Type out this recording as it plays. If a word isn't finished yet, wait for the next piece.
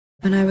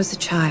When I was a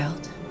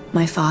child,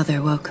 my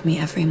father woke me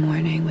every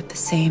morning with the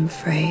same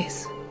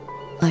phrase,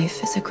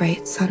 "Life is a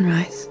great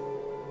sunrise."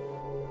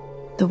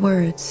 The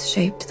words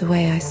shaped the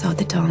way I saw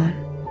the dawn.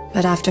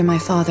 But after my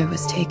father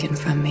was taken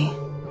from me,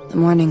 the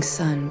morning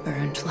sun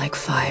burned like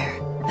fire.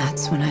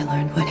 That's when I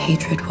learned what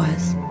hatred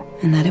was,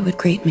 and that it would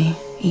greet me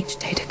each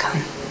day to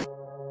come.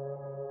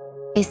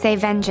 They say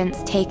vengeance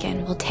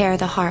taken will tear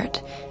the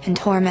heart and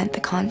torment the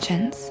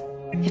conscience.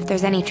 If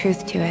there's any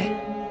truth to it,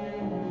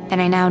 then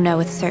I now know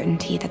with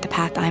certainty that the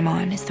path I'm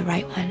on is the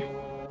right one.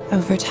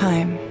 Over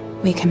time,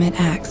 we commit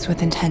acts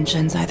with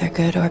intentions either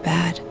good or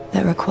bad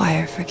that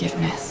require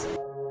forgiveness.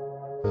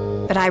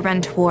 But I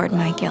run toward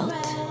my guilt.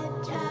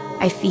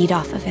 I feed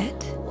off of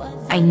it.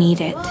 I need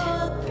it.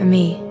 For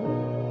me,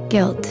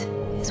 guilt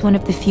is one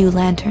of the few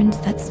lanterns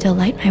that still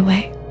light my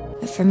way.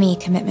 But for me,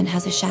 commitment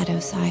has a shadow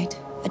side,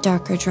 a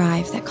darker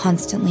drive that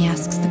constantly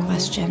asks the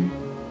question,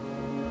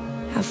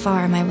 how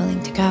far am I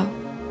willing to go?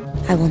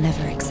 I will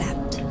never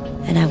accept,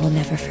 and I will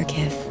never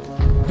forgive.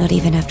 Not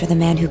even after the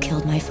man who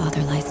killed my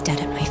father lies dead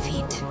at my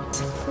feet.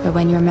 But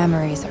when your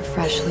memories are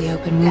freshly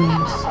open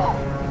wounds,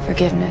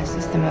 forgiveness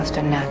is the most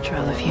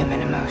unnatural of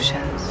human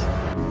emotions.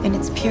 In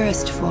its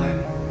purest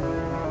form,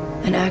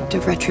 an act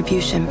of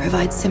retribution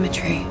provides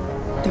symmetry,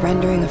 the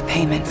rendering of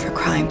payment for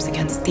crimes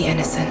against the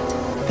innocent.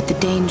 But the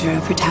danger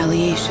of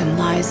retaliation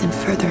lies in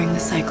furthering the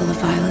cycle of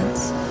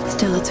violence.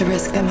 Still, it's a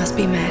risk that must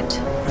be met,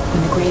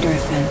 when the greater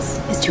offense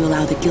is to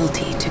allow the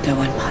guilty to go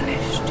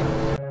unpunished.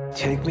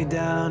 Take me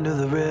down to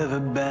the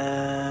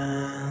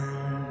riverbend.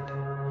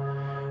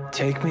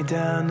 Take me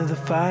down to the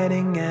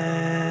fighting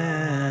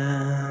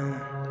end.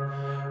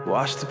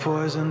 Wash the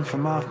poison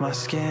from off my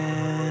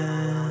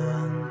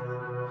skin.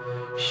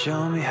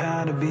 Show me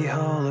how to be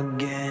whole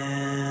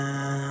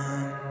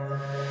again.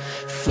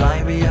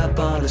 Fly me up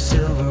on a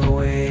silver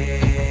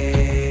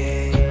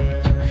wing,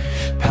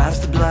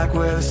 past the black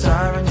where the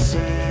sirens sing.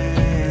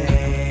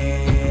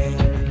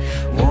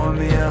 Warm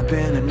me up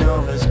in a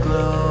nova's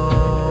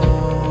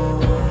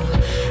glow,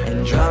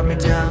 and drop me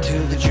down to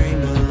the dream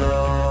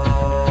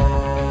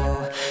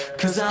below.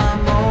 'Cause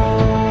I'm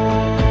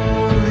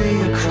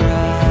only a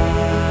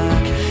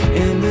crack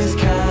in this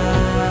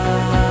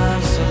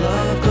castle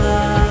of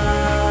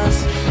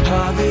glass.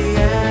 Hardly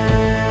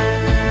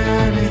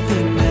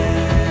anything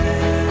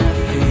there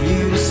for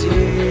you to see,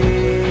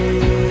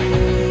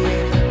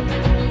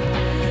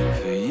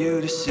 for you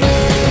to see.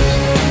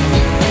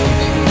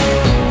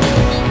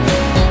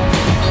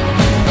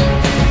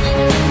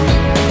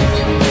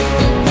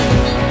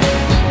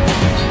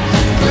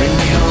 Bring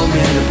me home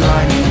in a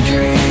blinding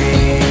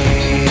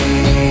dream,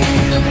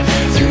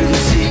 through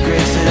the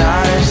secrets that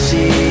I've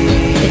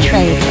seen.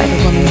 Betrayed by the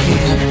woman who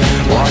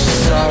Wash the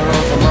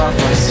sorrow from off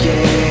my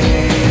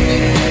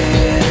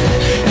skin,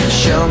 and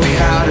show me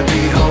how to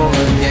be whole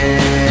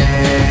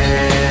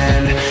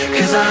again.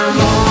 'Cause I'm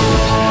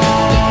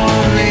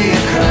only a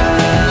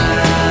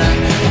crack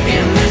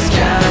in this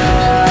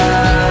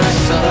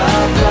castle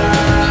of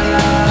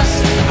glass.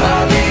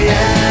 Hardly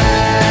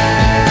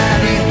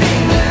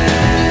anything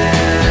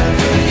there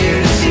for you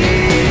to see,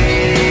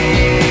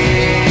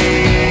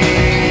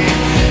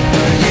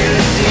 for you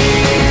to see.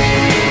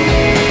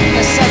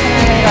 The second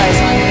I laid eyes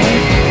on you,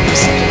 the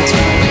second it's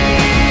right.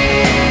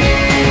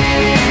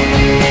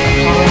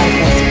 All right,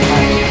 Grayson.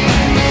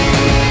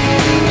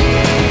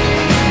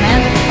 A man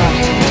at the heart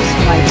changes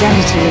his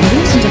identity and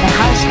moves into the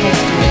house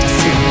next door to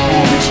seek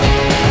revenge.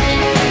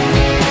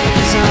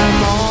 'Cause I'm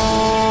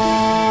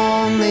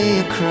only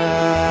a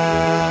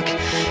crack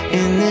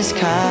in this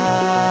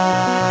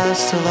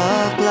castle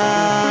of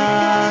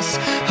glass.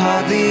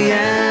 Hardly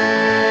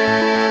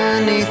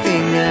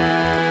anything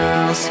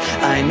else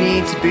I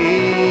need to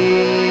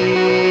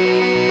be.